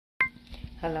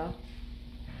Hello?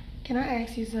 Can I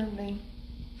ask you something?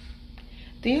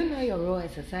 Do you know your role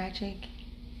as a side chick?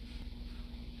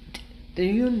 Do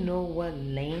you know what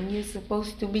lane you're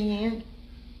supposed to be in?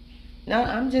 No,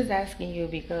 I'm just asking you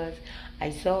because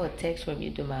I saw a text from you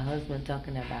to my husband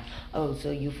talking about, oh, so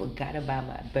you forgot about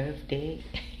my birthday?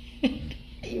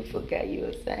 You forgot you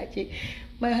were side chick.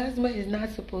 My husband is not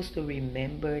supposed to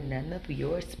remember none of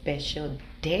your special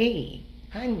day,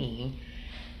 honey.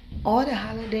 All the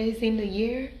holidays in the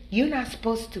year, you're not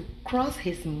supposed to cross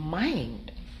his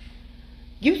mind.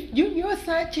 You're a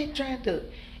side chick trying to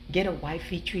get a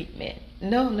wifey treatment.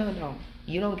 No, no, no.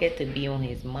 You don't get to be on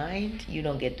his mind. You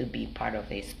don't get to be part of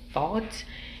his thoughts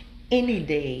any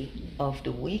day of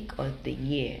the week or the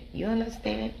year. You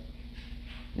understand?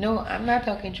 No, I'm not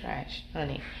talking trash,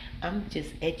 honey. I'm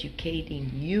just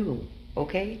educating you,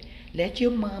 okay? Let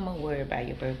your mama worry about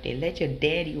your birthday. Let your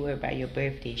daddy worry about your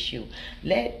birthday shoe.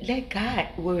 Let God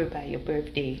worry about your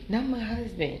birthday, not my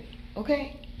husband,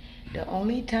 okay? The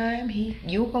only time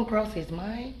you gonna cross his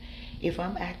mind if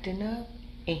I'm acting up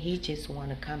and he just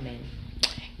wanna come and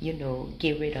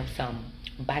get rid of some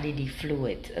bodily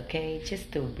fluids, okay?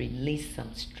 Just to release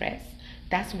some stress.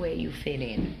 That's where you fit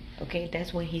in, okay?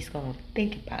 That's when he's gonna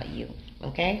think about you,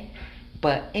 okay?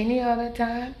 But any other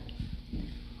time,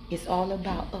 it's all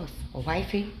about us,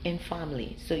 wifey and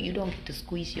family. So you don't get to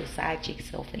squeeze your side chick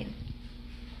self in.